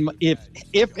me.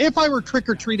 If I were trick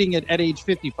or treating at age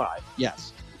 55,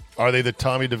 yes. Are they the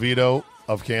Tommy DeVito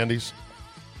of candies?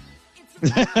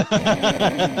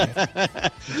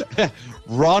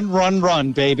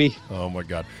 Run, baby. Oh, my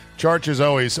God. Charge, as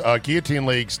always,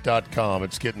 guillotineleagues.com.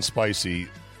 It's getting spicy.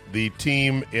 The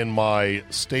team in my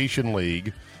station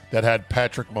league that had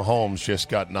Patrick Mahomes just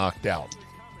got knocked out.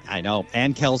 I know.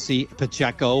 And Kelsey,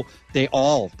 Pacheco, they're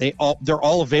all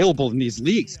available in these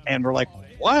leagues. And we're like,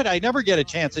 what? I never get a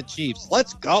chance at Chiefs.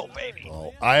 Let's go, baby.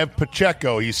 Oh, I have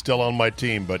Pacheco. He's still on my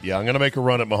team. But, yeah, I'm going to make a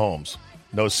run at Mahomes.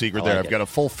 No secret there. I've got a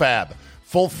full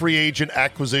full free agent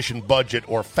acquisition budget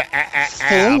or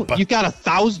fab. You got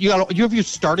 1,000? You have your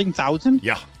starting 1,000?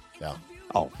 Yeah.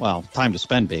 Oh, well, time to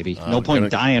spend, baby. No point in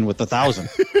dying with 1,000.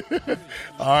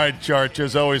 All right, Charch,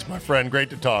 as always, my friend, great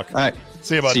to talk. All right.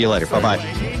 See you, buddy. See you later. Bye-bye.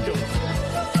 Hey,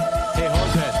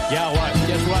 Jose. Yeah, what?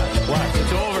 Guess what? What?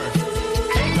 It's over.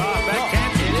 No, that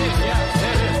can't be. It is. Yeah,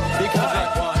 it is. Because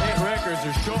hit records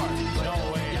are short. No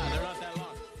way. Yeah, they're not that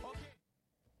long.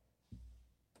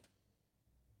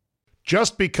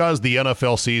 Just because the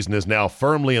NFL season is now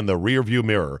firmly in the rearview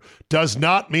mirror does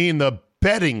not mean the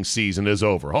betting season is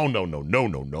over. Oh,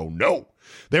 no.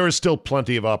 There is still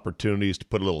plenty of opportunities to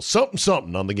put a little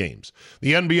something on the games.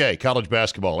 The NBA, college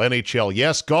basketball, NHL,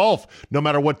 yes, golf. No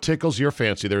matter what tickles your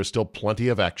fancy, there is still plenty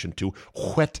of action to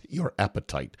whet your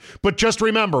appetite. But just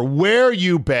remember, where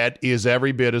you bet is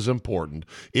every bit as important,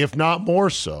 if not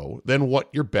more so, than what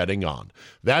you're betting on.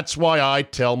 That's why I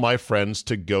tell my friends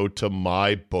to go to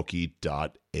mybookie.ag.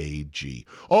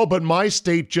 Oh, but my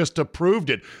state just approved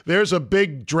it. There's a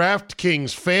big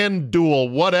DraftKings fan duel,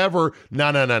 whatever.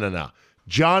 No.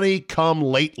 Johnny come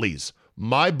latelys.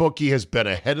 My bookie has been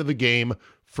ahead of the game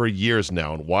for years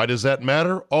now. And why does that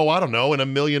matter? Oh, I don't know, in a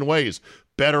million ways.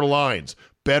 Better lines,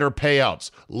 better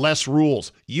payouts, less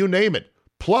rules, you name it.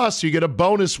 Plus, you get a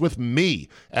bonus with me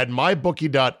at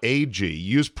mybookie.ag.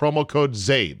 Use promo code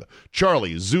ZABE,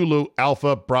 Charlie, Zulu,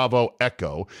 Alpha, Bravo,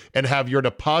 Echo, and have your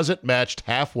deposit matched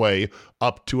halfway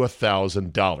up to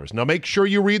 $1,000. Now, make sure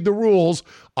you read the rules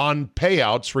on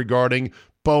payouts regarding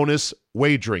bonus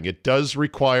wagering. It does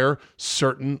require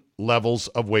certain levels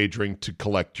of wagering to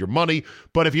collect your money.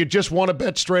 But if you just want to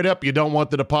bet straight up, you don't want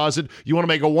the deposit, you want to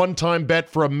make a one-time bet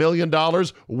for $1 million,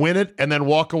 win it, and then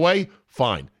walk away,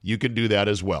 fine. You can do that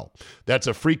as well. That's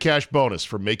a free cash bonus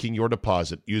for making your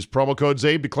deposit. Use promo code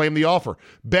ZABE to claim the offer.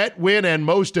 Bet, win, and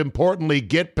most importantly,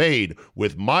 get paid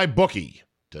with MyBookie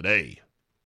today.